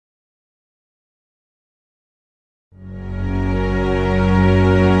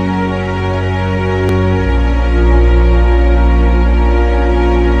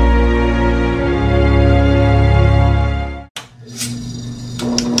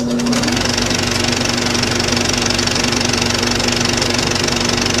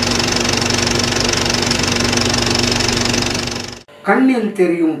கண்ணில்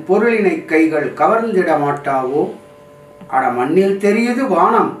தெரியும் பொருளினை கைகள் கவர்ந்திட மாட்டாவோ, அட மண்ணில் தெரியுது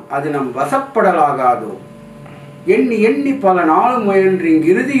வானம் அது நம் வசப்படலாகாதோ, எண்ணி எண்ணி பல நாளும் முயன்று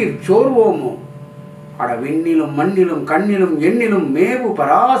இறுதியில் சோர்வோமோ, அட விண்ணிலும் மண்ணிலும் கண்ணிலும் எண்ணிலும் மேவு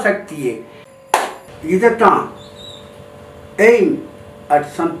பராசக்தியே. இதைத்தான் aim at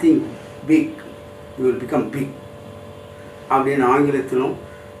something big you will become big அப்படின்னு ஆங்கிலத்திலும்,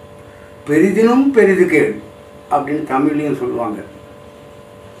 பெரிதினும் பெரிது கேள் அப்படின்னு தமிழ்லையும் சொல்லுவாங்க.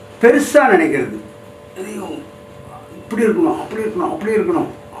 பெருசாக நினைக்கிறது, எதையும் இப்படி இருக்கணும் அப்படி இருக்கணும் அப்படி இருக்கணும்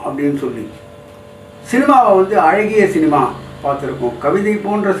அப்படின்னு சொல்லி. சினிமாவை வந்து அழகிய சினிமா பார்த்துருக்கோம், கவிதை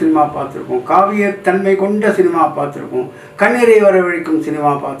போன்ற சினிமா பார்த்துருக்கோம், காவியத்தன்மை கொண்ட சினிமா பார்த்துருக்கோம், கண்ணீரை வரவழைக்கும்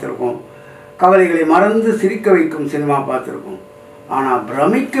சினிமா பார்த்துருக்கோம், கவலைகளை மறந்து சிரிக்க வைக்கும் சினிமா பார்த்துருக்கோம். ஆனால்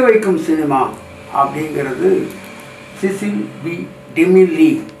பிரமிக்க வைக்கும் சினிமா அப்படிங்கிறது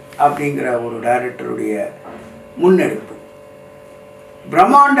சிசில்.பி.டெமிille அப்படிங்கிற ஒரு டைரக்டருடைய முன்னெடுப்பு.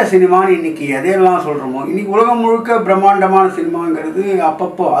 பிரம்மாண்ட சினிமான்னு இன்றைக்கி எதையெல்லாம் சொல்கிறோமோ, இன்றைக்கி உலகம் முழுக்க பிரம்மாண்டமான சினிமாங்கிறது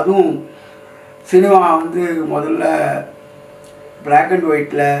அப்பப்போ, அதுவும் சினிமா வந்து முதல்ல பிளாக் அண்ட்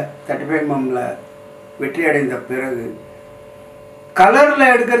ஒயிட்டில் 35mm வெற்றி அடைந்த பிறகு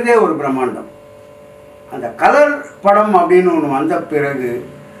கலரில் எடுக்கிறதே ஒரு பிரம்மாண்டம். அந்த கலர் படம் அப்படின்னு ஒன்று வந்த பிறகு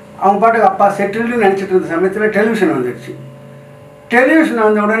அவங்க பாட்டுக்கு அப்பா செட்டில்னு நினச்சிட்டு இருந்த சமயத்தில் டெலிவிஷன் வந்துடுச்சு. டெலிவிஷன்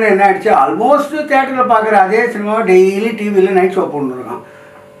வந்த உடனே என்ன ஆகிடுச்சு, ஆல்மோஸ்ட் தேட்டரில் பார்க்குற அதே சினிமாவை டெய்லி டிவியில் நைட் ஷோ போட்டுருக்கான்,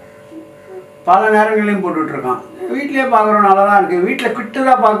 பல நேரங்களையும் போட்டுட்ருக்கான். வீட்டிலே பார்க்குறோம், தான் இருக்குது. வீட்டில்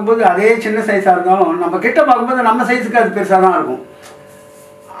கிட்டதாக பார்க்கும்போது அதே சின்ன சைஸாக இருந்தாலும் நம்ம கிட்ட பார்க்கும்போது நம்ம சைஸுக்கு அது பெருசாக தான் இருக்கும்.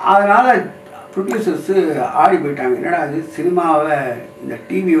 அதனால் ப்ரொடியூசர்ஸு ஆடி போயிட்டாங்க, என்னடா அது சினிமாவை இந்த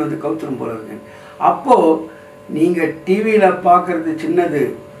டிவி வந்து கவுத்துரும் போல இருக்கு. அப்போது நீங்கள் டிவியில் பார்க்குறது சின்னது,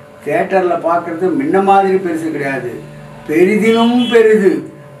 தேட்டரில் பார்க்குறது முன்ன மாதிரி பெருசு கிடையாது, பெரிதினும் பெரிது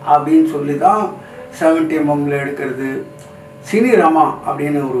அப்படின்னு சொல்லி தான் 70mm எடுக்கிறது, சினிராமா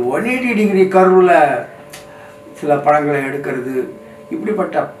அப்படின்னு ஒரு 180 டிகிரி கர்வில் சில படங்களை எடுக்கிறது,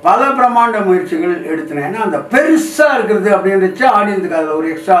 இப்படிப்பட்ட பல பிரம்மாண்ட முயற்சிகள் எடுத்தினேன். ஏன்னா அந்த பெருசாக இருக்கிறது அப்படின்றச்சு ஆடியன்ஸுக்கு அதில் ஒரு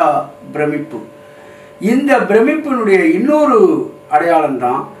எக்ஸ்ட்ரா பிரமிப்பு. இந்த பிரமிப்பினுடைய இன்னொரு அடையாளம்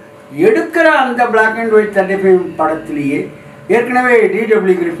தான் எடுக்கிற அந்த பிளாக் அண்ட் ஒயிட் 35 படத்திலேயே ஏற்கனவே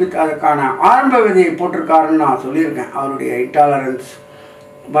D.W. கிரிஃபித் அதுக்கான ஆரம்ப விதையை போட்டிருக்காருன்னு நான் சொல்லியிருக்கேன். அவருடைய intolerance,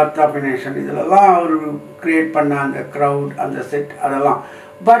 birth of a nation, இதிலெல்லாம் அவர் க்ரியேட் பண்ண அந்த க்ரௌட், அந்த செட், அதெல்லாம்.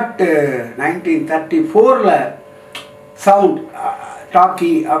 பட் 1934 சவுண்ட்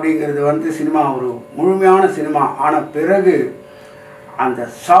டாக்கி அப்படிங்கிறது வந்து சினிமா ஒரு முழுமையான சினிமா ஆன பிறகு அந்த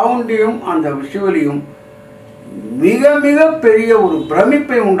சவுண்டையும் அந்த விஷுவலையும் மிக மிக பெரிய ஒரு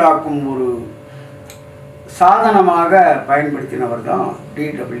பிரமிப்பை உண்டாக்கும் ஒரு சாதனமாக பயன்படுத்தினவர் தான்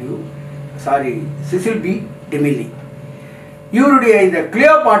சிசில்.b.demille. இவருடைய இந்த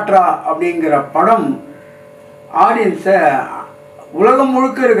கிளியோபாட்ரா அப்படிங்கிற படம் ஆடியன்ஸை, உலகம்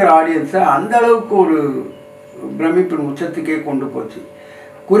முழுக்க இருக்கிற ஆடியன்ஸை அந்த அளவுக்கு ஒரு பிரமிப்பின் உச்சத்துக்கே கொண்டு போச்சு.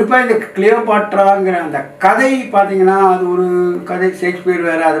 குறிப்பாக இந்த கிளியோபாட்ராங்கிற அந்த கதை பார்த்திங்கன்னா, அது ஒரு கதை, ஷேக்ஸ்பியர்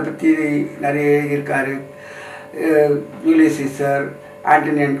வேறு அதை பற்றி நிறைய எழுதியிருக்காரு. Julius Caesar,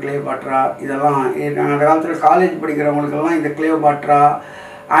 Antony and Cleopatra, இதெல்லாம் அந்த காலத்தில் காலேஜ் படிக்கிறவங்களுக்கெல்லாம் இந்த கிளியோபாட்ரா,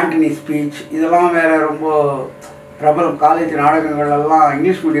 ஆண்டனி ஸ்பீச், இதெல்லாம் வேறு ரொம்ப பிரபலம். College நாடகங்கள்லாம்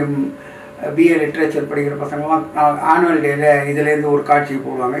English medium BA literature படிக்கிற பசங்கள்லாம் ஆனுவல் டேயில் இதுலேருந்து ஒரு காட்சி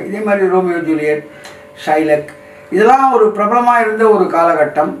போடுவாங்க. இதே மாதிரி ரோமியோ ஜூலியட், ஷைலக், இதெல்லாம் ஒரு பிரபலமாக இருந்த ஒரு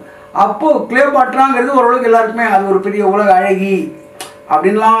காலகட்டம். அப்போது கிளியோபாட்ராங்கிறது ஓரளவுக்கு எல்லாருக்குமே அது ஒரு பெரிய உலக அழகி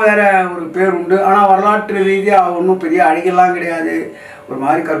அப்படின்லாம் வேறு ஒரு பேர் உண்டு. ஆனால் வரலாற்று ரீதியாக ஒன்றும் பெரிய அழகெல்லாம் கிடையாது, ஒரு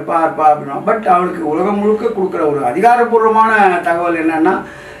மாதிரி கற்பாக இருப்பா அப்படின்னா. பட் அவளுக்கு உலகம் முழுக்க கொடுக்குற ஒரு அதிகாரப்பூர்வமான தகவல் என்னென்னா,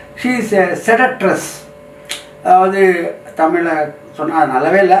 ஷீ இஸ் எ செடக்ட்ரஸ். அதாவது தமிழில் சொன்னால்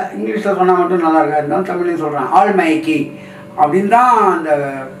நல்லாவே இல்லை, இங்கிலீஷில் சொன்னால் மட்டும் நல்லா இருக்கா, இருந்தாலும் தமிழ்லையும் சொல்கிறேன், ஆள்மயக்கி அப்படின்னு தான் அந்த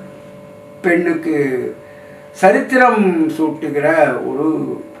பெண்ணுக்கு சரித்திரம் சூட்டுகிற ஒரு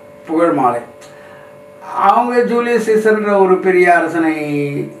புகழ் மாலை. அவங்க ஜூலியஸ் சீசர்ன்ற ஒரு பெரிய அரசனை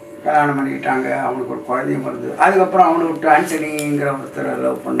கல்யாணம் பண்ணிக்கிட்டாங்க, அவனுக்கு ஒரு குழந்தையும் வருது. அதுக்கப்புறம் அவனை விட்டு ஆண்டனிங்கிற ஒருத்தரை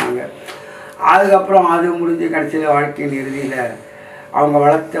லவ் பண்ணாங்க. அதுக்கப்புறம் அது முடிஞ்சு கடைசியில் வாழ்க்கையின் இறுதியில் அவங்க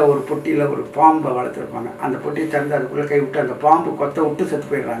வளர்த்த ஒரு பொட்டியில் ஒரு பாம்பை வளர்த்துருப்பாங்க. அந்த பொட்டியை திறந்து அதுக்குள்ளே கை விட்டு அந்த பாம்பு கொத்த விட்டு செத்து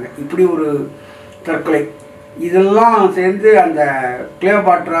போயிடுறாங்க. இப்படி ஒரு தற்கொலை, இதெல்லாம் சேர்ந்து அந்த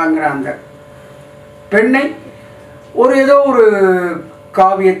கிளியோபாட்ராங்கிற அந்த பெண்ணை ஒரு ஏதோ ஒரு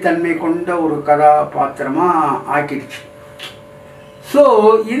காவியத்தன்மை கொண்ட ஒரு கதாபாத்திரமாக ஆக்கிடுச்சு. ஸோ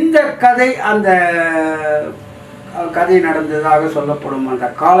இந்த கதை, அந்த கதை நடந்ததாக சொல்லப்படும் அந்த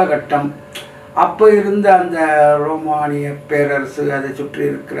காலகட்டம், அப்போ இருந்த அந்த ரோமானிய பேரரசு, அதை சுற்றி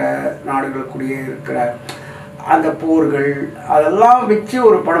இருக்கிற நாடுகளுக்குள்ளேயே இருக்கிற அந்த போர்கள், அதெல்லாம் வச்சு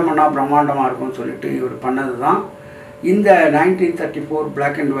ஒரு படம் பண்ணால் பிரம்மாண்டமாக இருக்கும்னு சொல்லிட்டு இவர் பண்ணது தான் இந்த 1934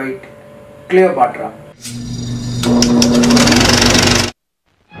 black and white Cleopatra.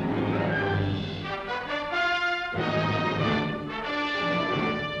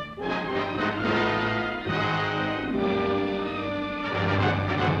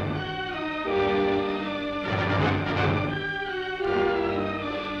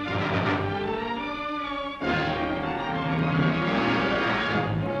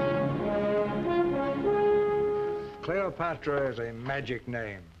 Cleopatra is a magic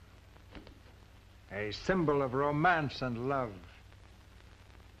name, a symbol of romance and love,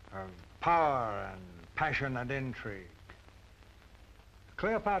 of power and passion and intrigue.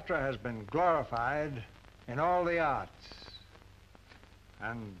 Cleopatra has been glorified in all the arts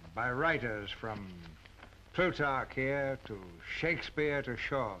and by writers from Plutarch here to Shakespeare to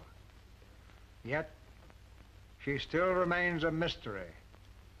Shaw. Yet she still remains a mystery,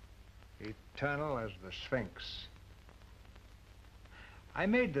 eternal as the Sphinx. I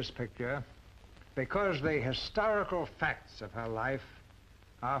made this picture because the historical facts of her life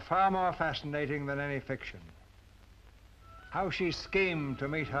are far more fascinating than any fiction. How she schemed to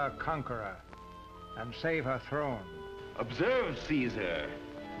meet her conqueror and save her throne. Observe, Caesar,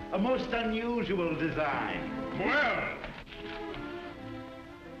 a most unusual design. Well!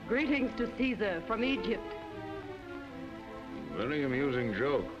 Greetings to Caesar from Egypt. Very amusing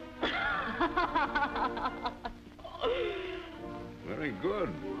joke. Very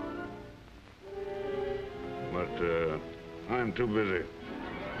good. But I'm too busy.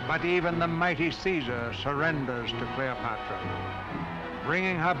 But even the mighty Caesar surrenders to Cleopatra,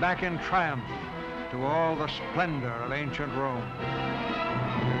 bringing her back in triumph to all the splendor of ancient Rome.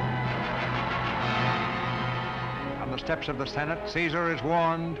 On the steps of the Senate, Caesar is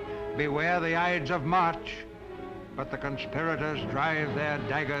warned, beware the Ides of March, but the conspirators drive their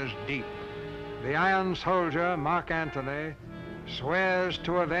daggers deep. The iron soldier, Mark Antony, swears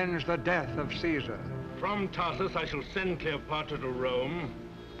to avenge the death of Caesar. From Tarsus, I shall send Cleopatra to Rome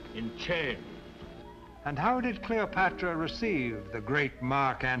in chains. And how did Cleopatra receive the great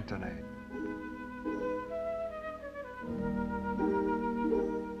Mark Antony?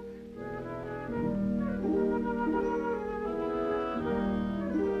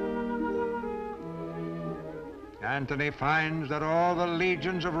 Antony finds that all the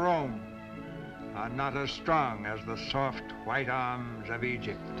legions of Rome are not as strong as the soft white arms of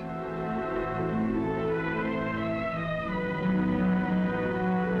Egypt.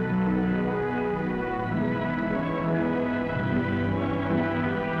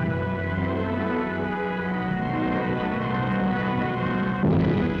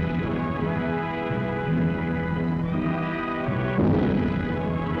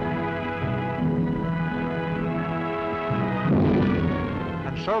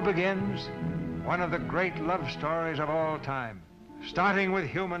 So begins one of the great love stories of all time, starting with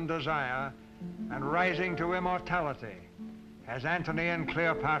human desire and rising to immortality as Antony and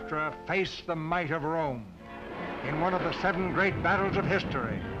Cleopatra face the might of Rome in one of the 7 great battles of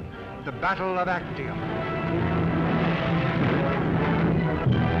history, the Battle of Actium.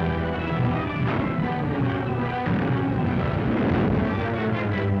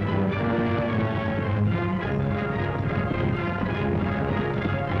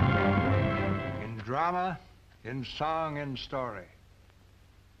 Drama, in song, in story.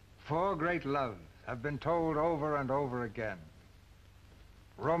 4 great loves have been told over and over again.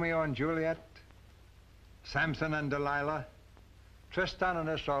 Romeo and Juliet, Samson and Delilah, Tristan and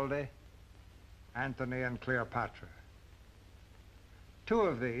Isolde, Antony and Cleopatra. 2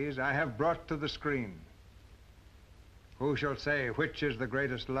 of these I have brought to the screen. Who shall say which is the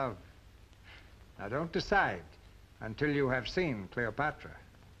greatest love? Now don't decide until you have seen Cleopatra.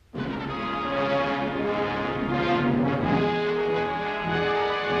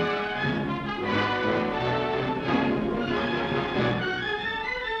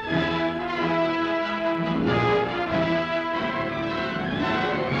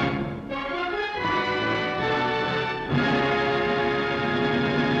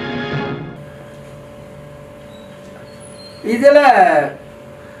 இதில்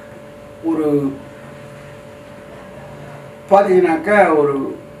ஒரு பார்த்தீங்கன்னாக்கா ஒரு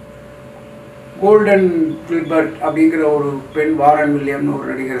golden கிளிபர்ட் அப்படிங்கிற ஒரு பெண் Warren வில்லியம்னு ஒரு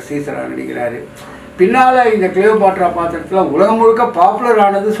நடிகர் சீசராக நடிக்கிறாரு. பின்னால் இந்த கிளியோபாட்ரா பாத்திரத்தில் உலகம் முழுக்க பாப்புலர்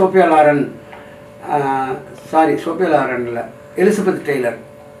ஆனது சோஃபியா லாரன் இல்லை, எலிசபெத் டெய்லர்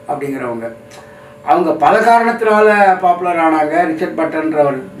அப்படிங்கிறவங்க. அவங்க பல காரணத்தினால பாப்புலர் ஆனாங்க. ரிச்சர்ட்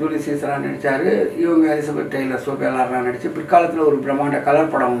பட்டன்றவர் ஜூலியஸ் சீசராக நடித்தார், இவங்க எலிசபெத் டெய்லர் சோஃபியா லாரனாக நடித்து பிற்காலத்தில் ஒரு பிரம்மாண்ட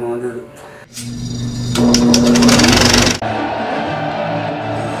கலர் படம் ஒன்று வந்தது.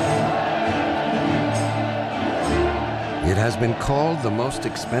 has been called the most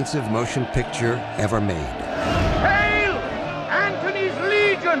expensive motion picture ever made. Hail, Antony's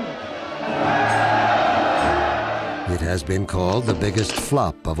Legion! It has been called the biggest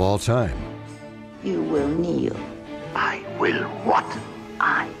flop of all time. You will kneel. I will what?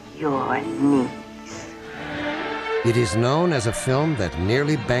 On your knees. It is known as a film that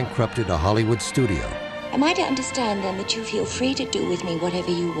nearly bankrupted a Hollywood studio. Am I to understand, then, that you feel free to do with me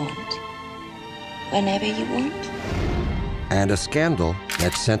whatever you want? Whenever you want? And a scandal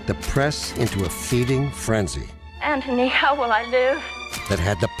that sent the press into a feeding frenzy. Anthony, how will I live? That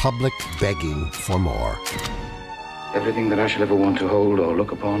had the public begging for more. Everything that I shall ever want to hold or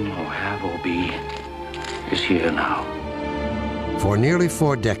look upon or have or be is here now. For nearly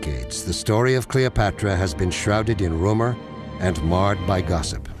 4 decades, the story of Cleopatra has been shrouded in rumor and marred by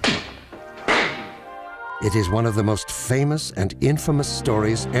gossip. It is one of the most famous and infamous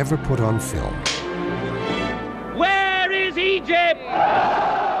stories ever put on film. Where is Egypt?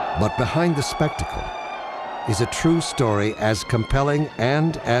 But behind the spectacle is a true story as compelling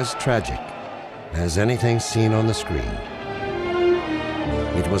and as tragic as anything seen on the screen.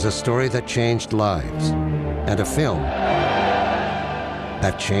 It was a story that changed lives, and a film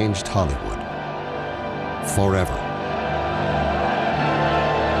that changed Hollywood forever.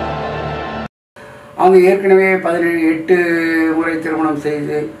 அவங்க ஏற்கனவே 8 முறை திருமணம்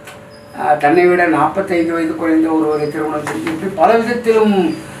செய்து தன்னை விட 45 வயது குறைந்த ஒருவரை திருமணம் செய்து இப்படி பல விதத்திலும்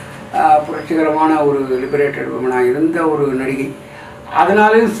புரட்சிகரமான ஒரு லிபரேட்டட் உமனாக இருந்த ஒரு நடிகை.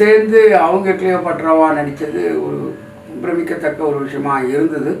 அதனாலும் சேர்ந்து அவங்க கிளியோபாட்ராவா நடித்தது ஒரு பிரமிக்கத்தக்க ஒரு விஷயமாக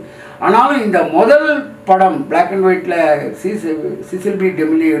இருந்தது. ஆனாலும் இந்த முதல் படம் பிளாக் அண்ட் ஒயிட்டில்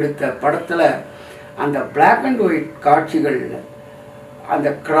சிசில்.பி.demille எடுத்த படத்தில் அந்த பிளாக் அண்ட் ஒயிட் காட்சிகள், அந்த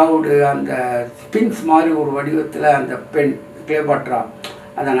க்ரௌடு, அந்த ஸ்பின்ஸ் மாதிரி ஒரு வடிவத்தில் அந்த பெண் கிளியோபாட்ரா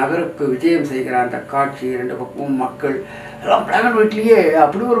அந்த நகருக்கு விஜயம் செய்கிற அந்த காட்சி, 2 பக்கமும் மக்கள் எல்லாம் பிளாக் அண்ட் ஒயிட்லேயே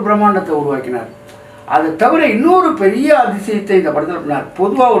அப்படி ஒரு பிரம்மாண்டத்தை உருவாக்கினார். அதை தவிர இன்னொரு பெரிய அதிசயத்தை இந்த படத்தில் பண்ணார்.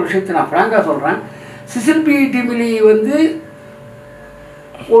 பொதுவாக ஒரு விஷயத்தை நான் ஃப்ராங்காக சொல்கிறேன். சிசில்.பி.demille வந்து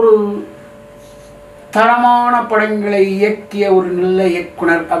ஒரு தரமான படங்களை இயக்கிய ஒரு நல்ல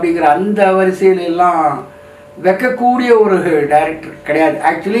இயக்குனர் அப்படிங்கிற அந்த வரிசையில் எல்லாம் வைக்கக்கூடிய ஒரு டைரக்டர் கிடையாது.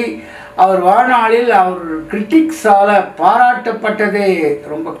 ஆக்சுவலி அவர் வாழ்நாளில் அவர் கிரிட்டிக்ஸால் பாராட்டப்பட்டதே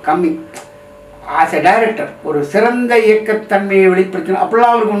ரொம்ப கம்மி. ஆஸ் எ டைரக்டர் ஒரு சிறந்த இயக்கத்தன்மையை வெளிப்படுத்தணும்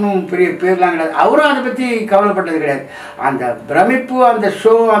அப்படிலாம் அவருக்கு ஒன்றும் பெரிய பேர்லாம் கிடையாது. அவரும் அதை பற்றி கவலைப்பட்டது கிடையாது. அந்த பிரமிப்பு, அந்த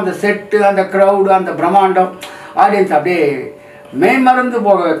ஷோ, அந்த செட்டு, அந்த க்ரௌடு, அந்த பிரம்மாண்டம், ஆடியன்ஸ் அப்படியே மேமறந்து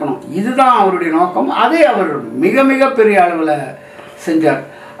போக வைக்கணும், இதுதான் அவருடைய நோக்கம். அதை அவர் மிக மிக பெரிய அளவில் செஞ்சார்.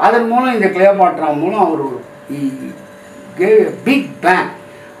 அதன் மூலம் இந்த கிளியோபாட்ரா மூலம் அவர் பிக் பேங்.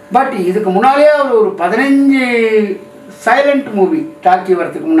 பட் இதுக்கு முன்னாலேயே அவர் ஒரு 15 சைலண்ட் மூவி டாக்கி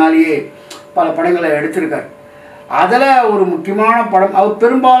வரத்துக்கு முன்னாலேயே பல படங்களை எடுத்திருக்கார். அதில் ஒரு முக்கியமான படம், அவர்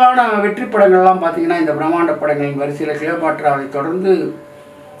பெரும்பாலான வெற்றி படங்கள்லாம் பார்த்திங்கன்னா இந்த பிரம்மாண்ட படங்களின் வரிசையில் கிளியோபாட்ராவை தொடர்ந்து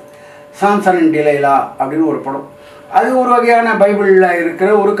சாம்சன் அண்ட் டிலைலா அப்படின்னு ஒரு படம். அது ஒரு வகையான பைபிளில் இருக்கிற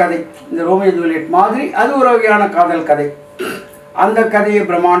ஒரு கதை, இந்த ரோமியோ ஜூலியட் மாதிரி அது ஒரு வகையான காதல் கதை. அந்த கதையை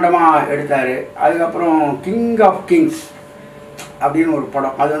பிரம்மாண்டமாக எடுத்தார். அதுக்கப்புறம் கிங் ஆஃப் கிங்ஸ் அப்படின்னு ஒரு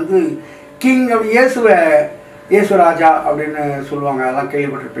படம். அது வந்து கிங் அப்படி இயேசு ராஜா அப்படின்னு சொல்லுவாங்க, அதெல்லாம்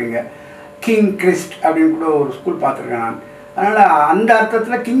கேள்விப்பட்டிருப்பீங்க. கிங் கிறிஸ்ட் அப்படின்னு கூட ஒரு ஸ்கூல் பார்த்துருக்கேன் நான். அதனால் அந்த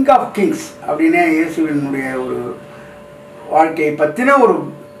அர்த்தத்தில் கிங் ஆஃப் கிங்ஸ் அப்படின்னே இயேசுவினுடைய ஒரு வாழ்க்கையை பற்றின ஒரு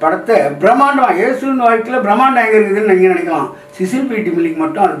படத்தை பிரம்மாண்டமாக, இயேசுவின் வாழ்க்கையில் பிரம்மாண்டம் எங்கே இருக்குதுன்னு நீங்கள் நினைக்கலாம். சிசில்.பி.demilleக்கு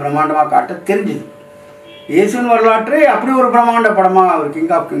மட்டும் அது பிரம்மாண்டமாக காட்ட தெரிஞ்சுது. இயேசுவின் வரலாற்றை அப்படி ஒரு பிரம்மாண்ட படமாக அவர்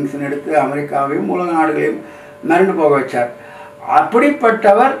கிங் ஆஃப் கிங்ஸ்ன்னு எடுத்து அமெரிக்காவையும் உலக நாடுகளையும் மிரண்டு போக வச்சார்.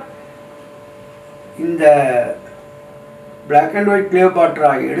 அப்படிப்பட்டவர் இந்த பிளாக் அண்ட் ஒயிட்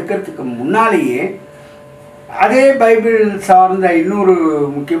கிளியோபாட்ரா எடுக்கிறதுக்கு முன்னாலேயே அதே பைபிள் சார்ந்த இன்னொரு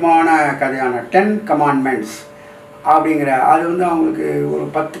முக்கியமான கதையான 10 commandments அப்படிங்கிற, அது வந்து அவங்களுக்கு ஒரு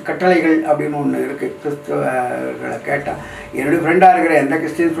 10 கட்டளைகள் அப்படின்னு ஒன்று இருக்குது. கிறிஸ்தவர்களை கேட்டால், என்னுடைய ஃப்ரெண்டாக இருக்கிற எந்த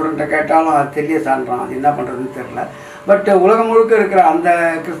கிறிஸ்டியன் ஸ்டூடெண்ட்டை கேட்டாலும் அது தெரிய சான்றான், அது என்ன பண்ணுறதுன்னு தெரில. பட் உலகம் முழுக்க இருக்கிற அந்த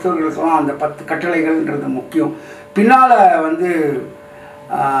கிறிஸ்தவர்களுக்கெல்லாம் அந்த 10 கட்டளைகள்ன்றது முக்கியம். பின்னால் வந்து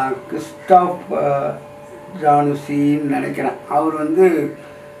கிறிஸ்டாப் ஜானுசின்னு நினைக்கிறேன், அவர் வந்து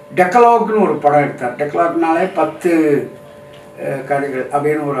டெக்கலாக்னு ஒரு படம் எடுத்தார். டெக்கலாக்னாலே 10 கதைகள்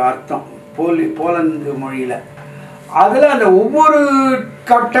அப்படின்னு ஒரு அர்த்தம் போலந்து மொழியில். அதில் அந்த ஒவ்வொரு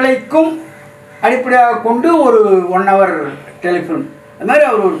கட்டளைக்கும் அடிப்படையாக கொண்டு ஒரு 1 hour டெலிஃபில்ம், அது மாதிரி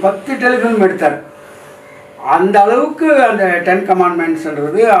அவர் ஒரு 10 டெலிஃபில்ம் எடுத்தார். அந்த அளவுக்கு அந்த 10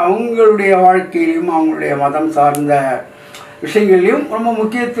 commandmentsன்றது அவங்களுடைய வாழ்க்கையிலையும் அவங்களுடைய மதம் சார்ந்த விஷயங்கள்லையும் ரொம்ப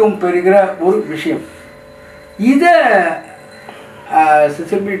முக்கியத்துவம் பெறுகிற ஒரு விஷயம். இதை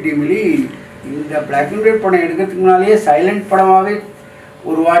சிசில்.பி.demille இந்த பிளாக் அண்ட் ஒயிட் படம் எடுக்கிறதுக்கு முன்னாலேயே சைலண்ட் படமாகவே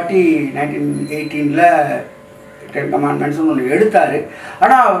ஒரு வாட்டி 1918 10 கமாண்ட்மெண்ட்ஸ்னு ஒன்று எடுத்தார்.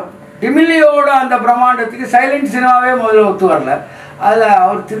 ஆனால் டிமில்லியோட அந்த பிரம்மாண்டத்துக்கு சைலண்ட் சினிமாவே முதல்ல ஒத்து வரல. அதில்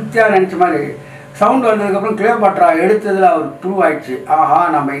அவர் திருப்தியாக நினச்ச மாதிரி சவுண்ட் வந்ததுக்கப்புறம் கிளியோபாட்ரா எடுத்ததில் அவர் ப்ரூவ் ஆயிடுச்சு. ஆஹா,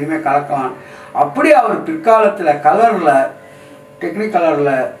 நம்ம இனிமேல் கலக்கலாம். அப்படி அவர் பிற்காலத்தில் கலரில், டெக்னிக்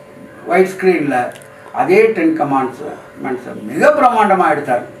கலரில், ஒயிட் ஸ்க்ரீனில் அதே 10 கமாண்ட்மெண்ட்ஸை மிக பிரம்மாண்டமாக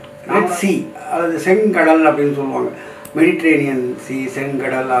எடுத்தார். ரெட் சி, அதாவது செங்கடல் அப்படின்னு சொல்லுவாங்க. மெடிட்ரேனியன் சி,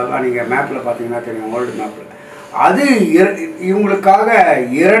 செங்கடல், அதெல்லாம் நீங்கள் மேப்பில் பார்த்தீங்கன்னா தெரியும், வேர்ல்டு மேப்பில். அது இவங்களுக்காக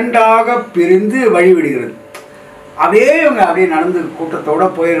 2ஆக பிரிந்து வழிவிடுகிறது. அப்படியே இவங்க அப்படியே நடந்து கூட்டத்தோடு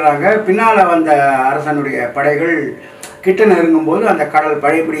போயிடுறாங்க. பின்னால் வந்த அரசனுடைய படைகள் கிட்ட நெருங்கும்போது அந்த கடல்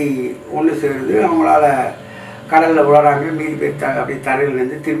பழையபடி ஒன்று சேருது. அவங்களால கடலில் விழுறாங்க. மீதி பேர் அப்படியே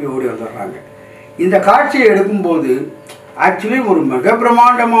தரையிலேருந்து திரும்பி ஓடி வந்துடுறாங்க. இந்த காட்சியை எடுக்கும்போது ஆக்சுவலி ஒரு மிக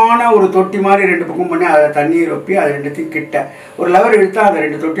பிரம்மாண்டமான ஒரு தொட்டி மாதிரி 2 பக்கம் பண்ணி அதில் தண்ணீர் ஒப்பி அது 2த்தையும் கிட்ட ஒரு லெவர் இழுத்தால் அந்த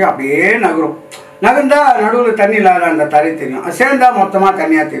 2 தொட்டியும் அப்படியே நகரும். நகர்ந்தால் நடுவில் தண்ணி இல்லாத அந்த தரை தெரியும். சேர்ந்தால் மொத்தமாக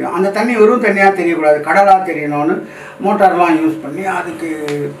தண்ணியாக தெரியும். அந்த தண்ணி வெறும் தண்ணியாக தெரியக்கூடாது, கடலாக தெரியணும்னு மோட்டார்லாம் யூஸ் பண்ணி அதுக்கு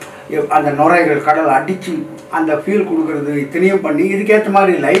அந்த நுரைகள் கடல் அடித்து அந்த ஃபீல் கொடுக்குறது இத்தனையும் பண்ணி இதுக்கேற்ற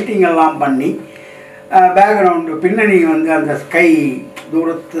மாதிரி லைட்டிங் எல்லாம் பண்ணி பேக்ரவுண்டு பின்னணி வந்து அந்த ஸ்கை,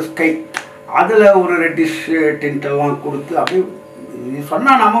 தூரத்து ஸ்கை, அதில் ஒரு ரெட்டிஷ் டிண்டெல்லாம் கொடுத்து அப்படி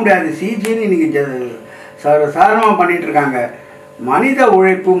சொன்னால் நம்ப முடியாது. சிஜின்னு இன்றைக்கி சாதாரணமாக பண்ணிகிட்ருக்காங்க. மனித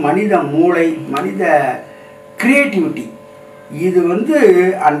உழைப்பு, மனித மூளை, மனித க்ரியேட்டிவிட்டி, இது வந்து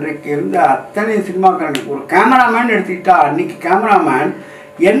அன்றைக்கு இருந்த அத்தனை சினிமாக்காரனுக்கு ஒரு கேமராமேன் எடுத்துக்கிட்டா அன்றைக்கி கேமராமேன்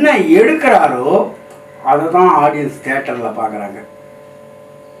என்ன எடுக்கிறாரோ அதை தான் ஆடியன்ஸ் தியேட்டரில் பார்க்குறாங்க.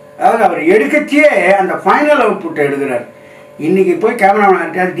 அதாவது அவர் எடுக்கச்சே அந்த ஃபைனல் அவுட்புட்டை எடுக்கிறார். இன்றைக்கி போய்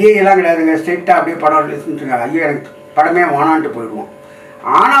கேமராமேன் டிஏலாம் கிடையாதுங்க, ஸ்ட்ரெயிட்டாக அப்படியே படம் ரிலீஸ்ன்னு ஐயோ எனக்கு படமே வேணான்ட்டு போயிடுவோம்.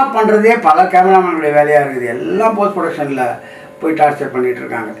 ஆனால் பண்ணுறதே பல கேமராமேனுடைய வேலையாக இருக்குது. எல்லாம் போஸ்ட் ப்ரொடக்ஷனில் போய் டார்ச்சர் பண்ணிகிட்டு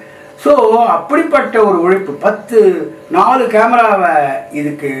இருக்காங்க. ஸோ அப்படிப்பட்ட ஒரு உழைப்பு 4 கேமராவை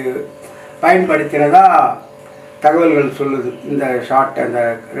இதுக்கு பயன்படுத்தினதா தகவல்கள் சொல்லுது. இந்த ஷார்ட் அந்த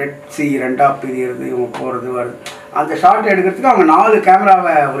ரெட் சி 2ஆக பிரிகிறது, இவங்க போகிறது வருது, அந்த ஷார்ட் எடுக்கிறதுக்கு அவங்க 4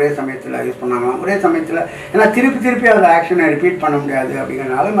 கேமராவை ஒரே சமயத்தில் யூஸ் பண்ணாங்களாம். ஒரே சமயத்தில் ஏன்னா திருப்பி அந்த ஆக்ஷனை ரிப்பீட் பண்ண முடியாது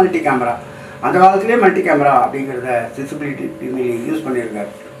அப்படிங்கிறதுனால மல்டி கேமரா, அந்த காலத்துலேயே மல்டி கேமரா அப்படிங்கிறத சிசில்.b.demille யூஸ்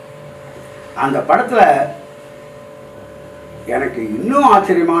பண்ணியிருக்காரு. அந்த படத்தில் எனக்கு இன்னும்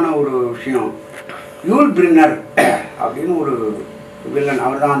ஆச்சரியமான ஒரு விஷயம், யூல் பிரின்னர் அப்படின்னு ஒரு வில்லன்,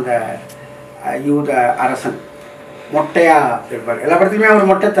 அவர் தான் அந்த யூத அரசன், மொட்டையாக இருப்பார். எல்லா படத்துலையுமே அவர்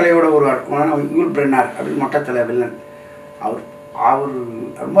மொட்டை தலையோடு வருவார். யூல் பிரின்னர் அப்படின்னு மொட்டைத்தலை வில்லன். அவர்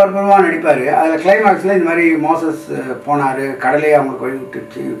ரொம்ப அற்புதமாக நடிப்பார். அதில் கிளைமேக்ஸில் இந்த மாதிரி மோசஸ் போனார், கடலே அவங்களுக்கு வழி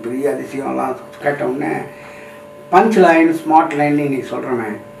விட்டுருச்சு, பெரிய அதிசயம்லாம் கேட்டவுடனே பஞ்ச் லைன், ஸ்மார்ட் லைன் இன்றைக்கி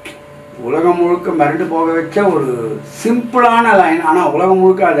சொல்கிறேன், உலகம் முழுக்க மிரண்டு போக வச்ச ஒரு சிம்பிளான லைன். ஆனால் உலகம்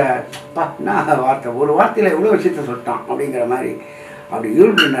முழுக்க அதை என்ன வார்த்தை, ஒரு வார்த்தையில் எவ்வளோ விஷயத்த சொல்லிட்டான் அப்படிங்கிற மாதிரி. அப்படி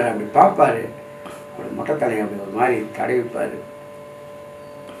யூல் பிரின்னர் அப்படி பார்ப்பார், அப்படி மொட்டை தலையை அப்படி ஒரு மாதிரி தடவிப்பார்.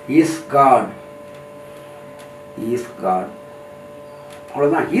 இஸ் காட், இஸ் காட்,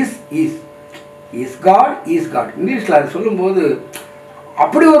 அவ்வளோதான். Is God, is God. இங்கிலீஷில் அதை சொல்லும்போது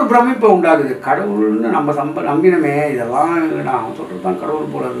அப்படி ஒரு பிரமிப்பை உண்டாகுது. கடவுள்னு நம்ம நம்பினமே, இதெல்லாம் நான் சொல்கிறது தான்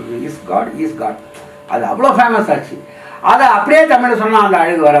கடவுள் போல இருக்குது. இஸ் காட், இஸ் காட், அது அவ்வளோ ஃபேமஸ் ஆச்சு. அதை அப்படியே தமிழில் சொன்னால் அந்த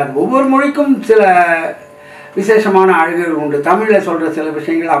அழகு வராது. ஒவ்வொரு மொழிக்கும் சில விசேஷமான அழகுகள் உண்டு. தமிழில் சொல்கிற சில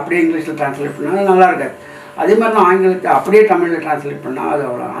விஷயங்கள் அப்படியே இங்கிலீஷில் ட்ரான்ஸ்லேட் பண்ணால் நல்லா இருக்காது. அதே மாதிரி தான் ஆங்கிலத்தை அப்படியே தமிழில் ட்ரான்ஸ்லேட் பண்ணால் அது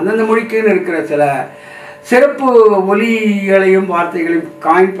அவ்வளோ. அந்தந்த மொழிக்குன்னு இருக்கிற சில சிறப்பு ஒலிகளையும் வார்த்தைகளையும்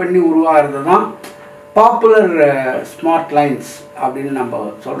காயின் பண்ணி உருவாகிறது தான் பாப்புலர் ஸ்மார்ட் லைன்ஸ் அப்படின்னு நம்ம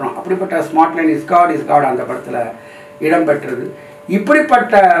சொல்கிறோம். அப்படிப்பட்ட ஸ்மார்ட் லைன் இஸ் காட் அந்த படத்தில் இடம்பெற்றது.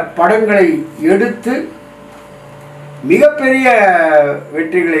 இப்படிப்பட்ட படங்களை எடுத்து மிகப்பெரிய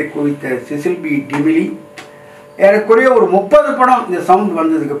வெற்றிகளை குவித்த சிசில்.b.demille ஏறக்குறைய ஒரு 30 படம் இந்த சவுண்ட்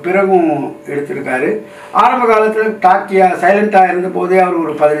வந்ததுக்கு பிறகும் எடுத்திருக்காரு. ஆரம்ப காலத்தில் டாக்கியாக சைலண்ட்டாக இருந்த போதே அவர்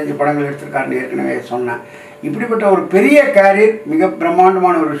ஒரு 15 படங்கள் எடுத்திருக்காருன்னு ஏற்கனவே சொன்னேன். இப்படிப்பட்ட ஒரு பெரிய கேரியர், மிக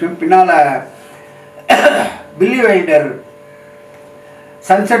பிரம்மாண்டமான ஒரு விஷயம். பின்னால் பில்லி வைல்டர்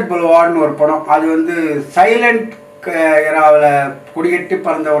சன்செட் புல்வார்ட்னு ஒரு படம், அது வந்து சைலண்ட் எராவில் கொடிகட்டி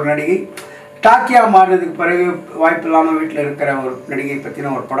பறந்த ஒரு நடிகை டாக்கியாக மாறுறதுக்கு பிறகு வாய்ப்பு இல்லாமல் வீட்டில் இருக்கிற ஒரு நடிகை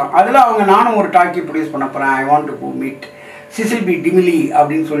பற்றின ஒரு படம். அதில் அவங்க நானும் ஒரு டாக்கி ப்ரொடியூஸ் பண்ண போகிறேன், I want to go meet சிசில்.b.demille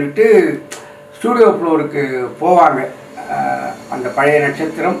அப்படின்னு சொல்லிட்டு ஸ்டூடியோ ஃப்ளோருக்கு போவாங்க. அந்த பழைய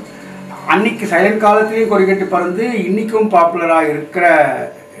நட்சத்திரம் அன்றைக்கி சைலண்ட் காலத்துலேயும் கொடிகட்டி பறந்து இன்றைக்கும் பாப்புலராக இருக்கிற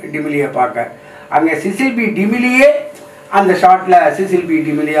டிமில்லியை பார்க்க அங்கே சிசில்.b.demille அந்த ஷாட்டில்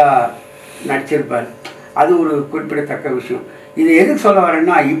சிசில்.b.demille நடிச்சிருப்பார். அது ஒரு குறிப்பிடத்தக்க விஷயம். இது எதுக்கு சொல்ல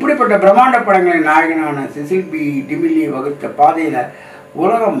வரேன்னா, இப்படிப்பட்ட பிரம்மாண்ட படங்களின் நாயகனான சிசில்.பி.டெமிille வகுத்த பாதையில்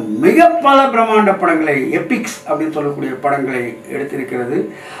உலகம் மிக பல பிரம்மாண்ட படங்களை, எபிக்ஸ் அப்படின்னு சொல்லக்கூடிய படங்களை எடுத்திருக்கிறது.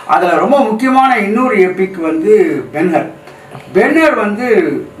 அதில் ரொம்ப முக்கியமான இன்னொரு எபிக் வந்து பென்-ஹர். Ben-hur வந்து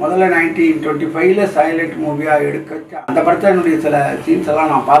முதல்ல 1925 சைலண்ட் மூவியாக எடுக்க, அந்த படத்தினுடைய சில சீன்ஸ்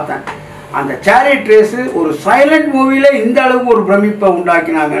எல்லாம் நான் பார்த்தேன். அந்த சேரியட் ரேஸு ஒரு சைலண்ட் மூவியில் இந்த அளவுக்கு ஒரு பிரமிப்பை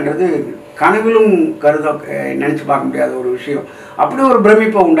உண்டாக்கினாங்கன்றது கனவிலும் நினச்சி பார்க்க முடியாத ஒரு விஷயம். அப்படி ஒரு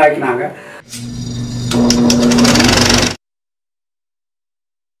பிரமிப்பை உண்டாக்கினாங்க.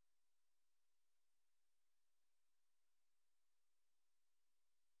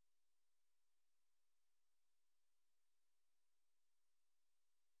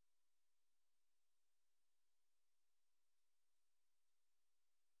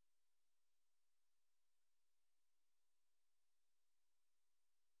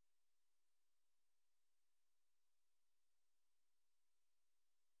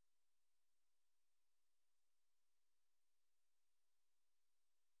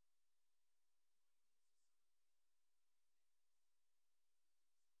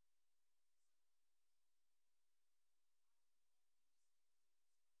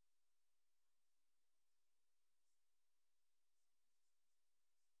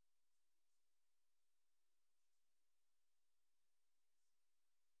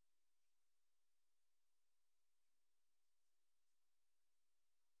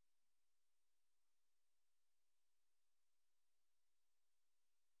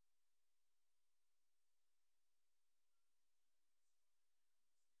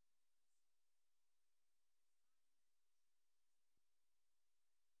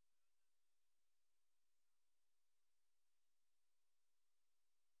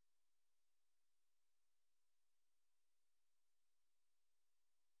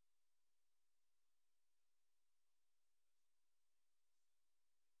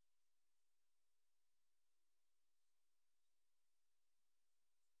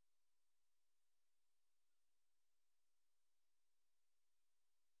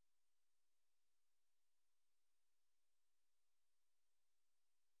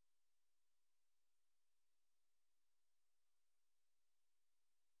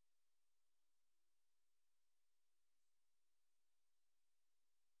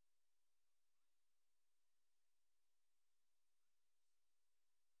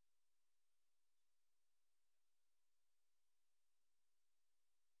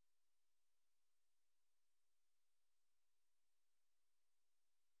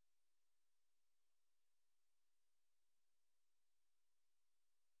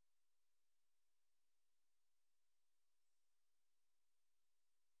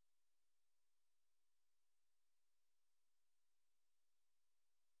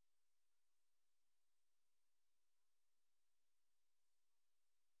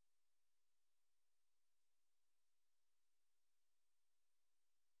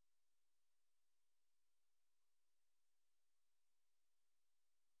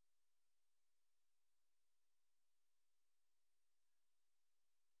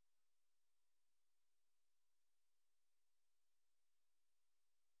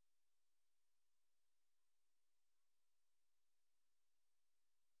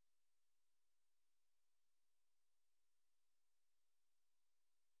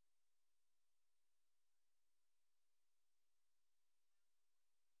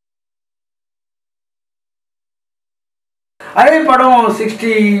 அதே படம்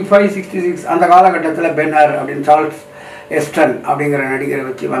 65-66 அந்த காலகட்டத்தில் பென்-ஹர் அப்படின்னு சார்ல்ஸ் எஸ்டன் அப்படிங்கிற நடிகரை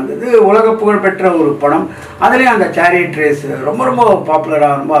வச்சு வந்தது. உலக புகழ்பெற்ற ஒரு படம். அதுலேயும் அந்த சேரியட் ரேஸ் ரொம்ப ரொம்ப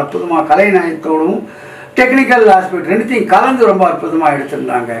பாப்புலராக, ரொம்ப அற்புதமாக கலைநயத்தோடும் டெக்னிக்கல் ஆஸ்பெக்ட் ரெண்டுத்தையும் கலந்து ரொம்ப அற்புதமாக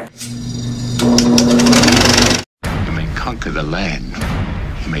எடுத்திருந்தாங்க. You may conquer the land.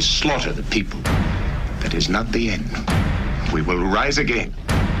 You may slaughter the people. That is not the end. We will rise again.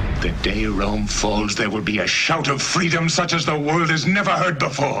 The day Rome falls, there will be a shout of freedom such as the world has never heard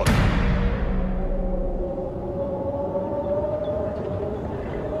before.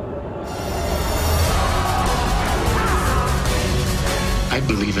 I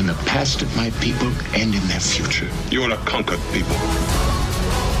believe in the past of my people and in their future. You are a conquered people.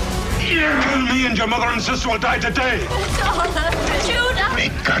 Kill me and your mother and sister will die today. Judah! May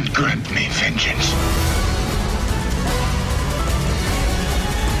God grant me vengeance.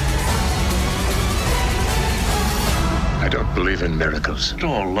 I don't believe in miracles.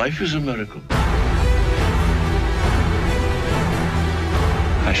 All life is a miracle.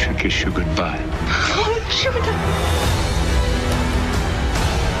 I should kiss you goodbye. Oh, Judah!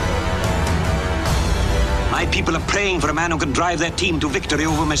 My people are praying for a man who can drive their team to victory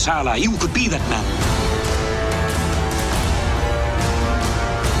over Messala. You could be that man.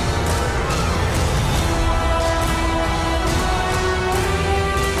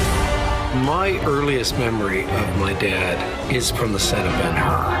 My earliest memory of my dad is from the set of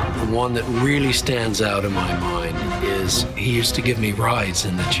Ben-hur. The one that really stands out in my mind is he used to give me rides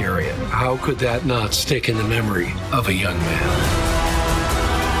in the chariot. How could that not stick in the memory of a young man?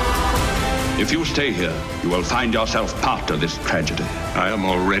 If you stay here, you will find yourself part of this tragedy. I am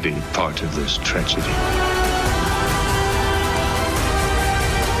already part of this tragedy.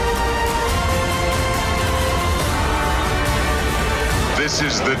 This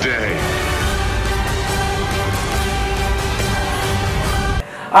is the day.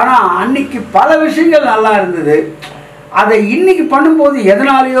 ஆனா அன்னைக்கு பல விஷயங்கள் நல்லா இருந்தது. அதை இன்னைக்கு பண்ணும்போது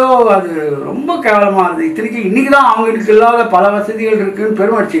எதனாலேயோ அது ரொம்ப கேவலமா இருந்தது. இத்தனைக்கு இன்னைக்கு தான் அவங்களுக்கு இல்லாத பல வசதிகள் இருக்குன்னு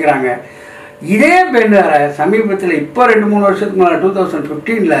பெருமைச்சிக்கிறாங்க. இதே பெண்ணரை சமீபத்தில் இப்போ 2-3 வருஷத்துக்கு மேலே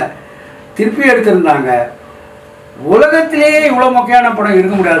 2015ல் திருப்பி எடுத்திருந்தாங்க. உலகத்திலேயே இவ்வளோ மொக்கையான படம்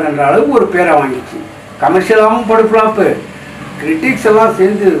இருக்க முடியாதுன்ற அளவுக்கு ஒரு பேரை வாங்கிச்சு. கமர்ஷியலாகவும் படுஃப்ளாப்பு, கிரிட்டிக்ஸ் எல்லாம்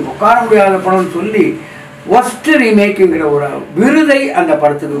சேர்ந்து உட்கார முடியாத படம்னு சொல்லி ஒஸ்ட் ரீமேக்குங்கிற ஒரு விருதை அந்த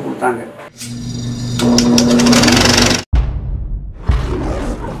படத்துக்கு கொடுத்தாங்க.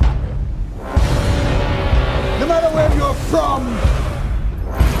 No matter where you're from,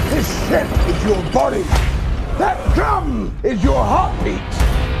 this ship is your body. That drum is your heartbeat.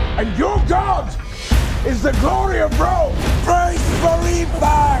 And your God is the glory of Rome. Praise for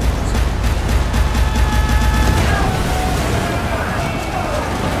impact.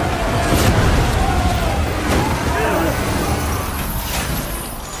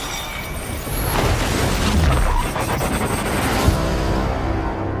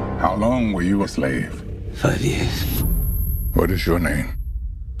 How long were you a slave? 5 years. What is your name?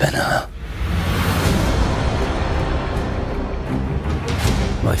 Ben-hur.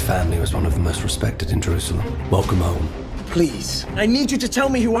 My family was one of the most respected in Jerusalem. Welcome home. Please, I need you to tell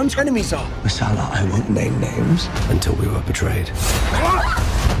me who An's enemies are. Masala, I won't name names. Until we were betrayed.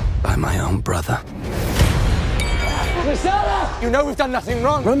 By my own brother. Masala! You know we've done nothing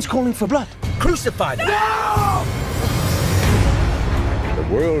wrong. Rome's calling for blood. Crucify them. No!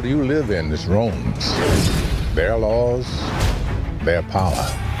 The world you live in is Rome's. Their laws, their power.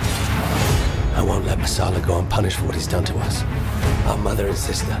 I won't let Masala go unpunished for what he's done to us. Our mother and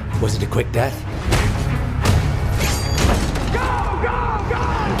sister. Was it a quick death? Go, go, go!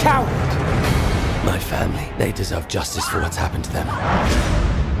 Coward! My family, they deserve justice for what's happened to them.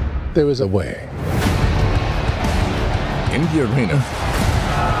 There is a way. In the arena,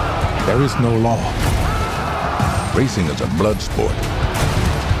 there is no law. Racing is a blood sport.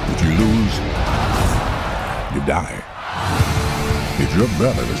 If you lose, you die. If your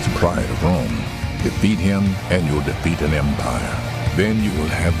brother is the pride of Rome, defeat him and you'll defeat an empire. Then you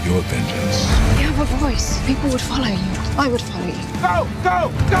will have your vengeance. You have a voice. People would follow you. I would follow you. Go, go,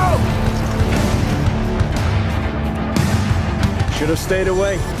 go! Should have stayed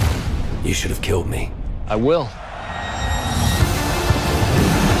away. You should have killed me. I will.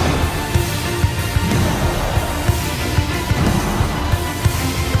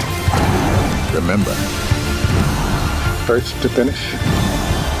 Remember, first to finish,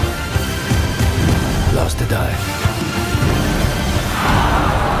 last to die.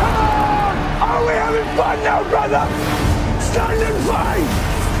 Are we having fun now, brother? Stand and fight!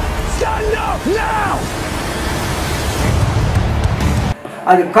 Stand up now!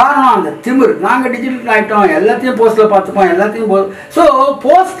 அது காரணம் அந்த திமிர். நாங்கள் digital ஆகிட்டோம், எல்லாத்தையும் போஸ்ட்டில் பார்த்துப்போம், எல்லாத்தையும் ஸோ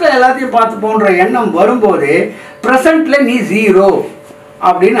போஸ்ட்டில் எல்லாத்தையும் பார்த்துப்போன்ற எண்ணம் வரும்போது ப்ரெசண்ட்டில் நீ 0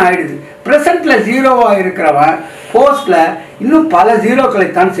 அப்படின்னு ஆயிடுது. ப்ரெசண்ட்டில் 0வாக இருக்கிறவன் போஸ்ட்டில் இன்னும் பல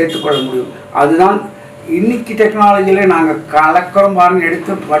 0களைத்தான் சேர்த்துக்கொள்ள முடியும். அதுதான் இன்னைக்கு டெக்னாலஜியில் நாங்கள் கலக்கிறோம் பாருங்க.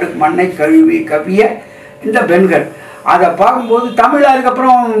 எடுத்து மண்ணை கவிய இந்த பெண்கள் அதை பார்க்கும்போது தமிழ்,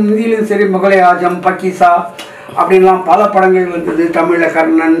 அதுக்கப்புறம் இந்தியிலும் சரி, முகலே ஆஜம், பக்கீசா அப்படின்லாம் பல படங்கள் வந்தது. தமிழில்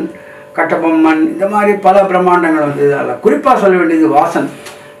கர்ணன், கட்டபொம்மன், இந்த மாதிரி பல பிரம்மாண்டங்கள் வந்தது. அதில் குறிப்பாக சொல்ல வேண்டியது வாசன்.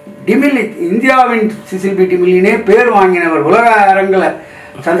 டிமில்லி, இந்தியாவின் சிசில்.பி.demilleனே பேர் வாங்கினவர். உலக அரங்கில்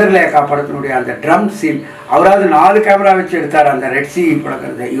சந்திரலேகா படத்தினுடைய அந்த ட்ரம் சீன், அவராவது 4 கேமரா வச்சு எடுத்தார். அந்த ரெட் சி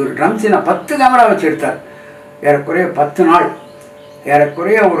பழக்கிறது, இவர் ட்ரம் சீனை 10 கேமரா வச்சு எடுத்தார். ஏறக்குறைய 10 நாள்,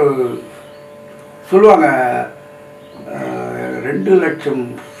 ஏறக்குறைய ஒரு சொல்லுவாங்க 2 லட்சம்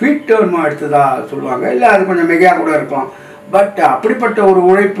ஃபீட் எடுத்ததா சொல்லுவாங்க. இல்லை அது கொஞ்சம் மிகையாக கூட இருக்கலாம். பட் அப்படிப்பட்ட ஒரு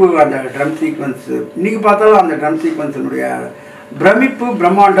உழைப்பு அந்த ட்ரம் சீக்வன்ஸு. இன்றைக்கி பார்த்தாலும் அந்த ட்ரம் சீக்வன்ஸினுடைய பிரமிப்பு,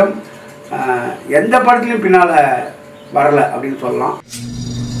 பிரம்மாண்டம் எந்த படத்துலையும் பின்னால் வரலை அப்படின்னு சொல்லலாம்.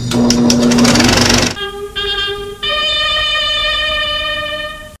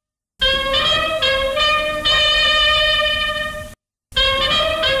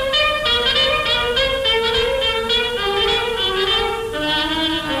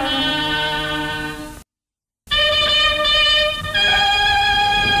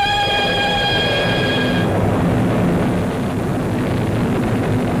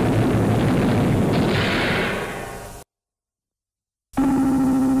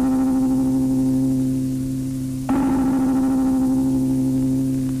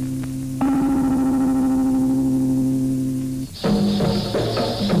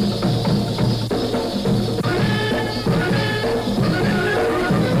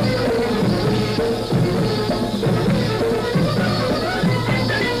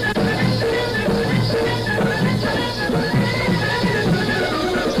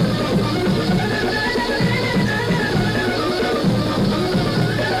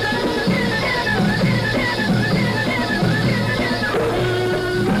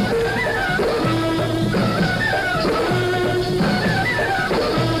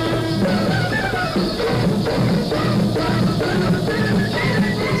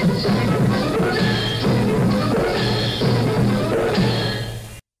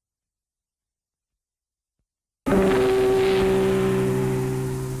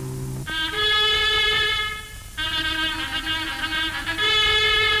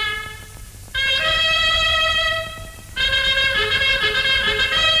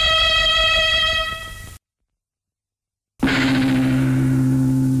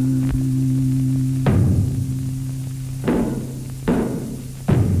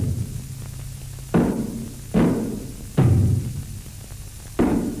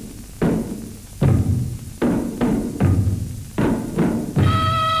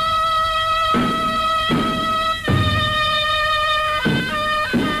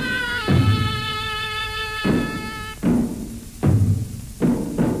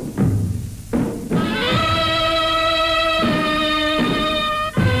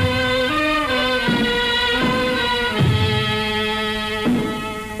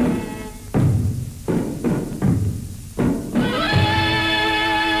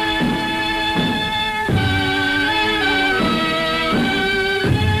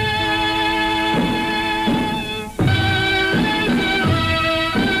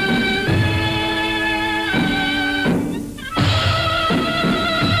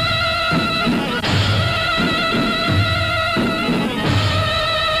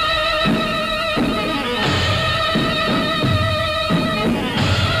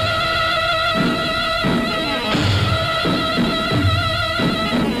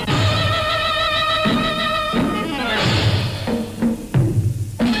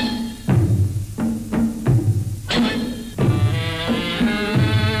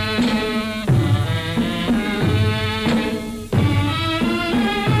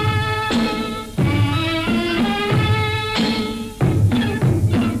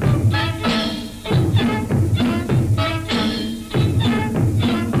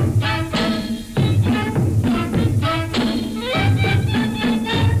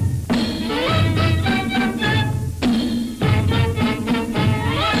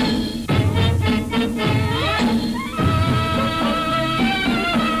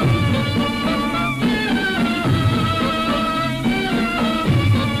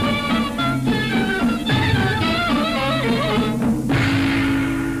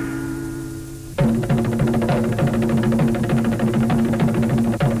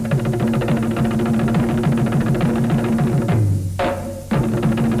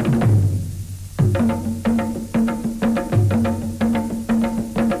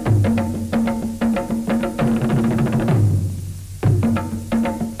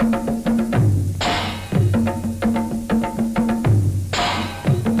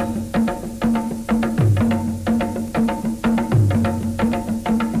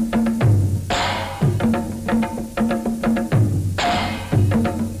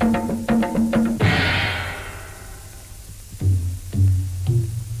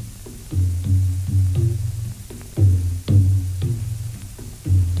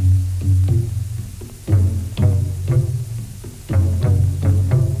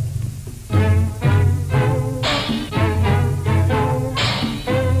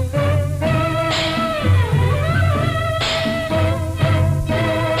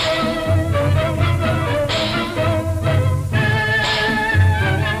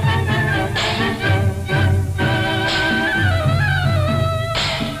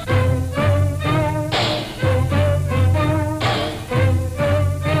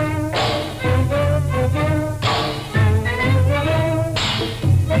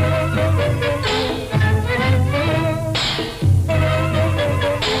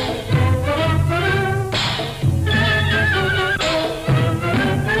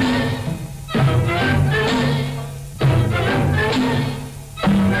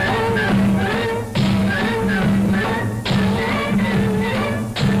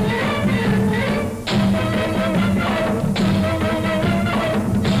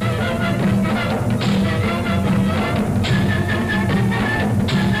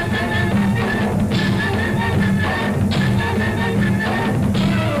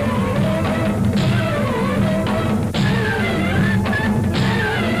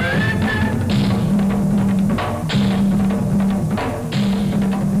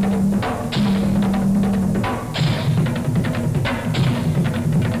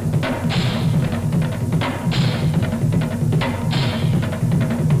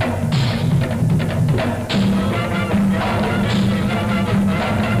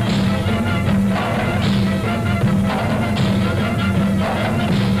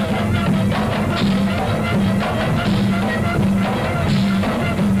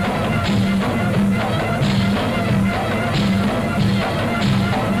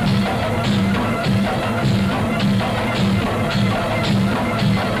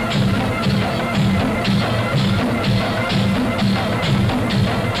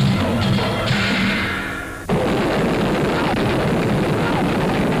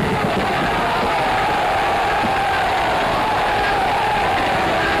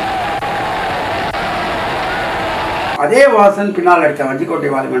 அதே வாசன் பின்னால் அடித்த வஞ்சிக்கோட்டை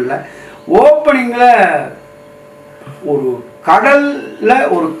வாலிபனில் ஓப்பனிங்கில் ஒரு கடலில்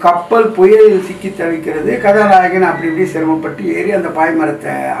ஒரு கப்பல் புயலில் சிக்கி தவிக்கிறது, கதாநாயகன் அப்படி இப்படி சிரமப்பட்டு ஏறி அந்த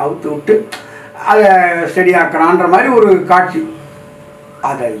பாய்மரத்தை அவுத்து விட்டு அதை ஸ்டெடியாக்குறான்ற மாதிரி ஒரு காட்சி.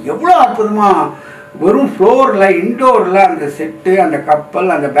 அதை எவ்வளோ அற்புதமாக வெறும் ஃப்ளோரில் இன்டோரில் அந்த செட்டு, அந்த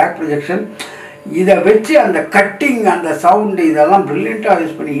கப்பல், அந்த பேக் ப்ரொஜெக்ஷன், இதை வச்சு அந்த கட்டிங், அந்த சவுண்டு, இதெல்லாம் ப்ரில்லியண்ட்டாக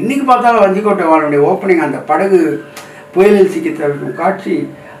யூஸ் பண்ணி இன்றைக்கி பார்த்தாலும் வஞ்சிக்கோட்டை வாழனுடைய ஓப்பனிங் அந்த படகு புயலில் சிக்கி தவிக்கும் காட்சி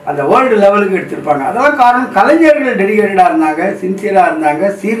அந்த வேர்ல்டு லெவலுக்கு எடுத்திருப்பாங்க. அதெல்லாம் காரணம் கலைஞர்கள் டெடிகேட்டடாக இருந்தாங்க, சின்சியராக இருந்தாங்க,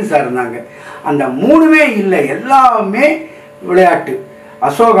 சீரியஸாக இருந்தாங்க. அந்த மூணுமே இல்லை, எல்லாமே விளையாட்டு.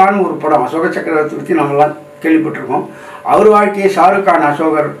 அசோகான்னு ஒரு படம், அசோக சக்கரவர்த்தி பற்றி நம்மளாம் கேள்விப்பட்டிருக்கோம். அவர் வாழ்க்கையை ஷாருக் கான்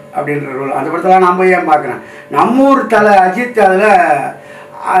அசோகர் அப்படின்ற ரோல், அந்த படத்தெல்லாம் நான் போய் ஏன் பார்க்குறேன். நம்மூர் தலை அஜித் அதில்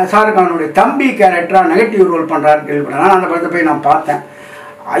ஷாருக் கானுடைய தம்பி கேரக்டராக நெகட்டிவ் ரோல் பண்ணுறாருன்னு கேள்விப்பட்டேன். நான் அந்த படத்தை போய் நான் பார்த்தேன்.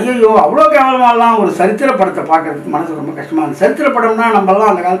 ஐயோ, அவ்வளோ கேவலமாகலாம் ஒரு சரித்திர படத்தை பார்க்குறதுக்கு மனசு ரொம்ப கஷ்டமாக இருந்துச்சு. சரித்திர படம்னா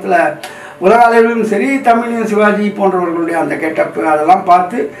நம்மளாம் அந்த காலத்தில் உலக அளவிலும் சரி, தமிழையும் சிவாஜி போன்றவர்களுடைய அந்த கெட்டப்பு அதெல்லாம்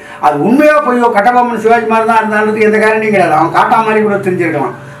பார்த்து அது உண்மையாக போயோ கட்டபொம்மன் சிவாஜி மாதிரி தான் இருந்தாலும் எந்த காரணமும் கிடையாது, அவன் காட்டா மாதிரி கூட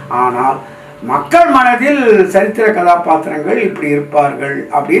தெரிஞ்சிருக்கலாம். ஆனால் மக்கள் மனதில் சரித்திர கதாபாத்திரங்கள் இப்படி இருப்பார்கள்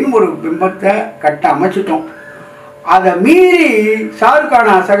அப்படின்னு ஒரு பிம்பத்தை கட்ட அமைச்சிட்டோம். அதை மீறி ஷாருக்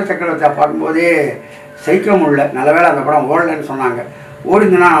கான் அசோக சக்கரவர்த்தியை பார்க்கும்போதே சகிக்க முடியல. நல்ல வேளை அந்த படம் ஓடலன்னு சொன்னாங்க,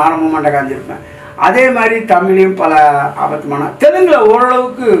 ஓடிந்துன்னா ஆரம்பம் மண்டை காஞ்சிருப்பேன். அதே மாதிரி தமிழையும் பல ஆபத்துமான, தெலுங்கில்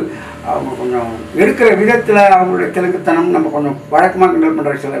ஓரளவுக்கு அவங்க கொஞ்சம் எடுக்கிற விதத்தில் அவங்களுடைய தெலுங்குத்தனம் நம்ம கொஞ்சம் வழக்கமாக கிண்டல்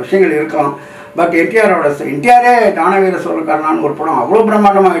பண்ணுற சில விஷயங்கள் இருக்கலாம். பட் என்டிஆரே தானவீர சோழக்காரனான்னு ஒரு படம் அவ்வளோ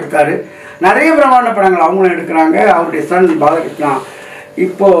பிரம்மாண்டமாக எடுத்தார். நிறைய பிரம்மாண்ட படங்கள் அவங்களும் எடுக்கிறாங்க. அவருடைய சன் பாலகிருஷ்ணா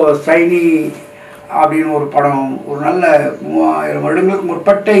இப்போது சைனி அப்படின்னு ஒரு படம், ஒரு நல்ல 3000 வருடங்களுக்கு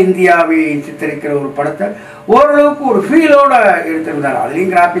முற்பட்ட இந்தியாவை சித்தரிக்கிற ஒரு படத்தை ஓரளவுக்கு ஒரு ஃபீலோடு எடுத்திருந்தார்.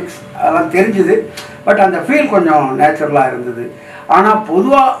 அதுலேயும் கிராஃபிக்ஸ் அதெல்லாம் தெரிஞ்சுது, பட் அந்த ஃபீல் கொஞ்சம் நேச்சுரலாக இருந்தது. ஆனால்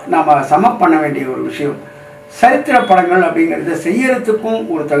பொதுவாக நம்ம சமப் பண்ண வேண்டிய ஒரு விஷயம், சரித்திர படங்கள் அப்படிங்கிறத செய்யறதுக்கும்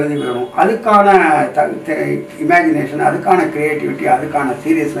ஒரு தகுதி வேணும். அதுக்கான இமேஜினேஷன், அதுக்கான க்ரியேட்டிவிட்டி, அதுக்கான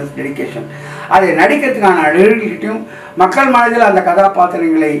சீரியஸ்னஸ், டெடிக்கேஷன், அதை நடிக்கிறதுக்கான அபிலிட்டியும் மக்கள் மனதில் அந்த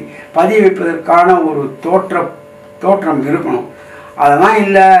கதாபாத்திரங்களை பதிய வைப்பதற்கான ஒரு தோற்றம் இருக்கணும். அதெல்லாம்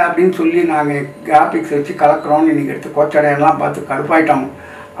இல்லை அப்படின்னு சொல்லி நாங்கள் கிராஃபிக்ஸ் வச்சு கலக்கிறோன்னு இன்றைக்கி எடுத்து கொச்சடையெல்லாம் பார்த்து கடுப்பாயிட்டோம்.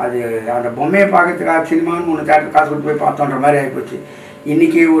 அது அந்த பொம்மையை பார்க்கறதுக்காக சினிமான்னு ஒன்று தேட்டர் காசு கொடுத்து போய் பார்த்தோன்ற மாதிரி ஆகிப்போச்சு.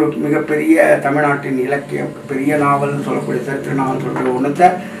 இன்றைக்கி ஒரு மிகப்பெரிய தமிழ்நாட்டின் இலக்கியம், பெரிய நாவல்னு சொல்லக்கூடிய சரித்திர நாவல் சொல்கிற ஒன்றத்தை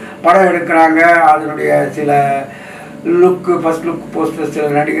படம் எடுக்கிறாங்க. அதனுடைய சில ஃபஸ்ட் லுக் போஸ்டர், சில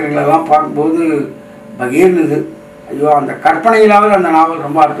நடிகர்களெல்லாம் பார்க்கும்போது பகீர்னுது. ஐயோ, அந்த கற்பனையிலாவது அந்த நாவல்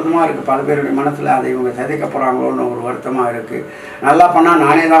ரொம்ப அற்புதமாக இருக்குது. பல பேருடைய மனசில் அதை இவங்க சதைக்க போகிறாங்களோன்னு ஒரு வருத்தமாக இருக்குது. நல்லா பண்ணால்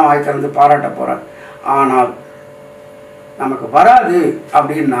நானே தான் வாய் திறந்து பாராட்ட போகிறேன். ஆனால் நமக்கு வராது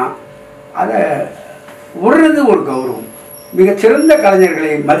அப்படின்னா அதை விடுறது ஒரு கௌரவம். மிகச்சிறந்த கலைஞர்களை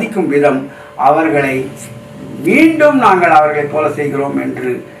மதிக்கும் விதம், அவர்களை மீண்டும் நாங்கள் அவர்களை போல செய்கிறோம்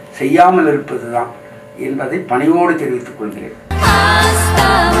என்று செய்யாமல் இருப்பது தான் என்பதை பணிவோடு தெரிவித்துக் கொள்கிறேன்.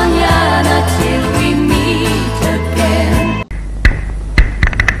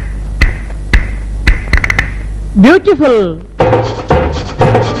 Beautiful.